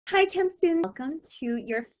Hi Chem students, welcome to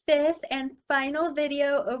your fifth and final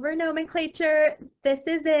video over nomenclature. This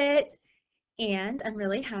is it, and I'm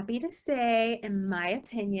really happy to say, in my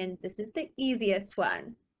opinion, this is the easiest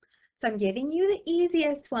one. So I'm giving you the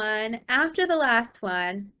easiest one after the last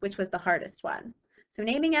one, which was the hardest one. So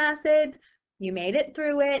naming acids, you made it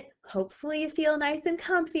through it. Hopefully you feel nice and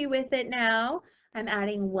comfy with it now. I'm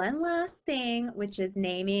adding one last thing, which is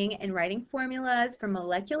naming and writing formulas for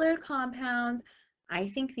molecular compounds. I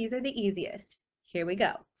think these are the easiest. Here we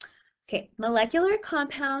go. Okay, molecular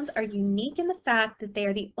compounds are unique in the fact that they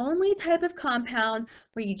are the only type of compounds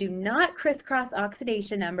where you do not crisscross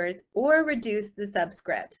oxidation numbers or reduce the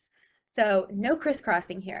subscripts. So no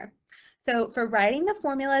crisscrossing here. So for writing the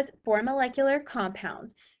formulas for molecular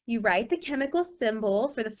compounds, you write the chemical symbol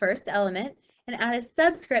for the first element and add a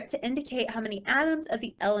subscript to indicate how many atoms of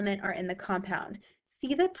the element are in the compound.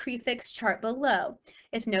 See the prefix chart below.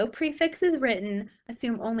 If no prefix is written,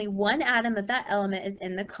 assume only one atom of that element is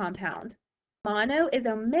in the compound. Mono is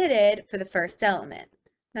omitted for the first element.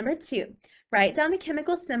 Number 2, write down the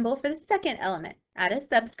chemical symbol for the second element. Add a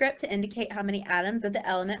subscript to indicate how many atoms of the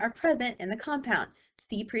element are present in the compound.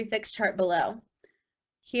 See prefix chart below.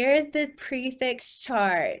 Here's the prefix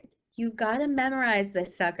chart. You've got to memorize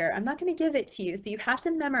this sucker. I'm not going to give it to you, so you have to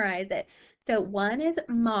memorize it. So 1 is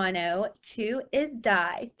mono, 2 is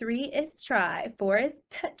di, 3 is tri, 4 is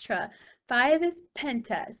tetra, 5 is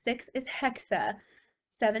penta, 6 is hexa,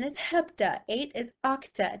 7 is hepta, 8 is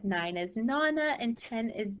octa, 9 is nona, and 10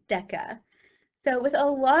 is deca. So with a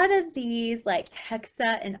lot of these like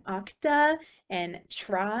hexa and octa and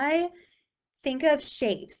tri, think of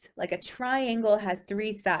shapes. Like a triangle has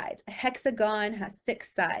 3 sides, a hexagon has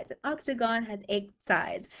 6 sides, an octagon has 8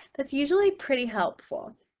 sides. That's usually pretty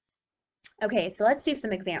helpful. Okay, so let's do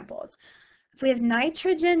some examples. If we have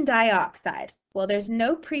nitrogen dioxide, well, there's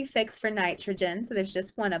no prefix for nitrogen, so there's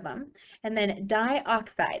just one of them. And then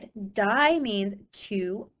dioxide. Di means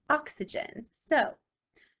 2 oxygens. So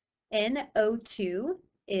NO2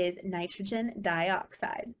 is nitrogen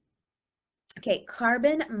dioxide. Okay,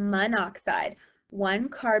 carbon monoxide. 1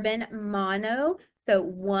 carbon mono, so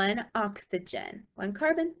 1 oxygen. 1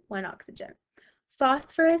 carbon, 1 oxygen.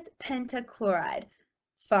 Phosphorus pentachloride.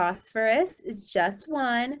 Phosphorus is just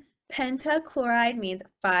 1. Pentachloride means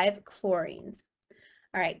 5 chlorines.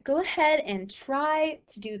 All right, go ahead and try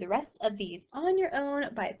to do the rest of these on your own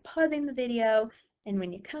by pausing the video, and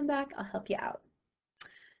when you come back, I'll help you out.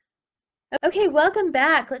 Okay, welcome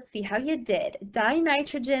back. Let's see how you did.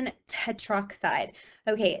 Dinitrogen tetroxide.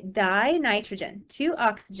 Okay, dinitrogen, 2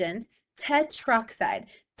 oxygens, tetroxide.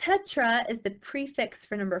 Tetra is the prefix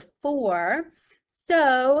for number 4,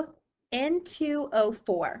 so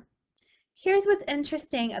N2O4. Here's what's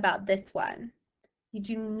interesting about this one. You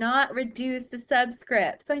do not reduce the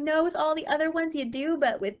subscript. So I know with all the other ones you do,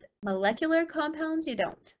 but with molecular compounds you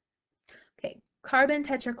don't. Okay, carbon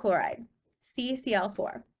tetrachloride,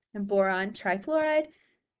 CCl4, and boron trifluoride,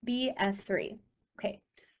 BF3. Okay,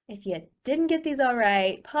 if you didn't get these all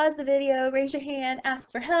right, pause the video, raise your hand,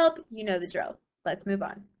 ask for help. You know the drill. Let's move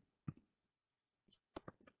on.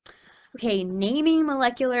 Okay, naming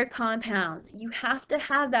molecular compounds. You have to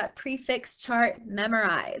have that prefix chart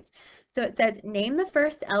memorized. So it says name the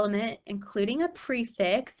first element, including a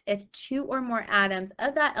prefix, if 2 or more atoms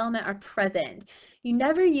of that element are present. You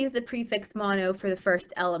never use the prefix mono for the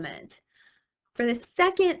first element. For the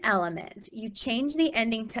second element, you change the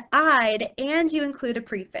ending to "ide" and you include a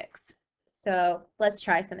prefix. So let's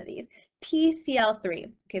try some of these.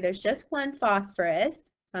 PCl3. Okay, there's just 1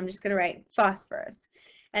 phosphorus, so I'm just going to write phosphorus.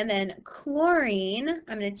 And then chlorine,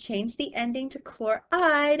 I'm going to change the ending to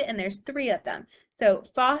chloride, and there's 3 of them. So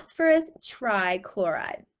phosphorus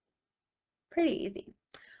trichloride. Pretty easy.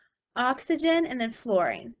 Oxygen and then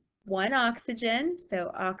fluorine. 1 oxygen, so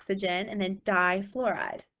oxygen, and then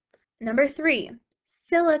difluoride. Number 3,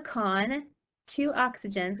 silicon, 2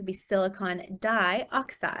 oxygens would be silicon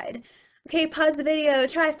dioxide. Okay, pause the video,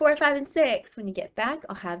 try 4, 5, and 6. When you get back,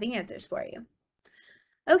 I'll have the answers for you.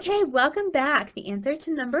 Okay, welcome back. The answer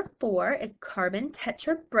to number 4 is carbon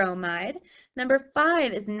tetrabromide. Number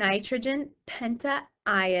 5 is nitrogen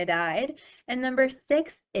pentaiodide. And number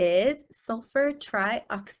 6 is sulfur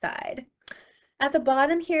trioxide. At the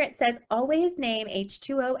bottom here it says always name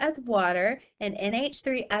H2O as water and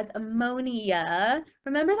NH3 as ammonia.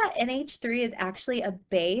 Remember that NH3 is actually a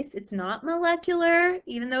base. It's not molecular,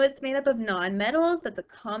 even though it's made up of nonmetals. That's a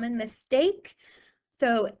common mistake.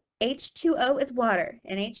 So H2O is water,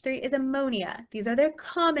 NH3 is ammonia. These are their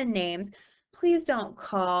common names. Please don't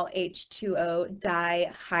call H2O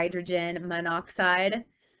dihydrogen monoxide.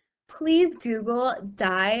 Please Google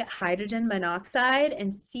dihydrogen monoxide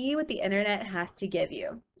and see what the internet has to give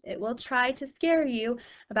you. It will try to scare you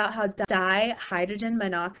about how dihydrogen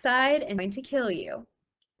monoxide is going to kill you,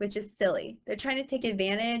 which is silly. They're trying to take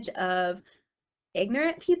advantage of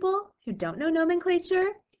ignorant people who don't know nomenclature.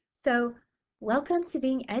 So welcome to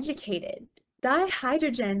being educated.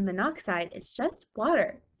 Dihydrogen monoxide is just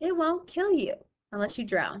water. It won't kill you unless you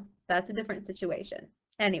drown. That's a different situation.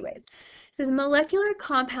 Anyways, it says molecular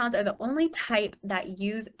compounds are the only type that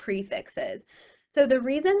use prefixes. So the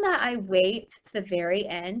reason that I wait to the very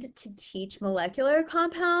end to teach molecular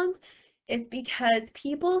compounds is because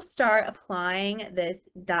people start applying this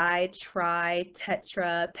di, tri,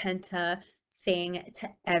 tetra, penta thing to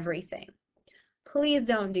everything. Please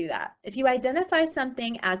don't do that. If you identify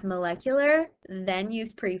something as molecular, then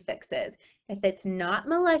use prefixes. If it's not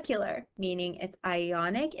molecular, meaning it's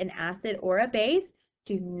ionic, an acid, or a base,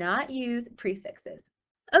 do not use prefixes.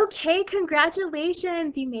 Okay,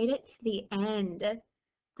 congratulations, you made it to the end.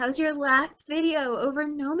 That was your last video over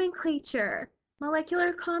nomenclature.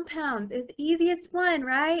 Molecular compounds is the easiest one,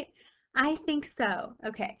 right? I think so.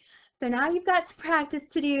 Okay, so now you've got some practice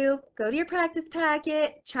to do. Go to your practice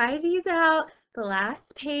packet, try these out. The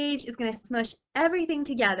last page is going to smush everything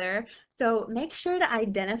together, so make sure to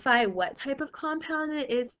identify what type of compound it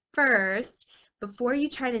is first before you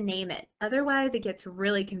try to name it. Otherwise, it gets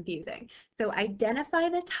really confusing. So identify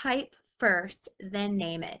the type first, then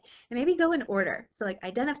name it. And maybe go in order. So like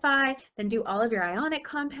identify, then do all of your ionic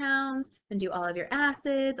compounds, then do all of your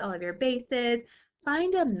acids, all of your bases.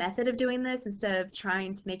 Find a method of doing this instead of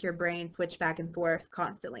trying to make your brain switch back and forth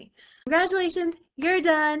constantly. Congratulations, you're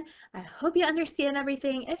done. I hope you understand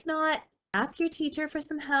everything. If not, ask your teacher for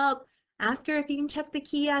some help. Ask her if you can check the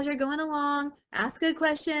key as you're going along. Ask good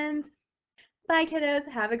questions. Bye, kiddos.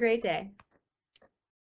 Have a great day.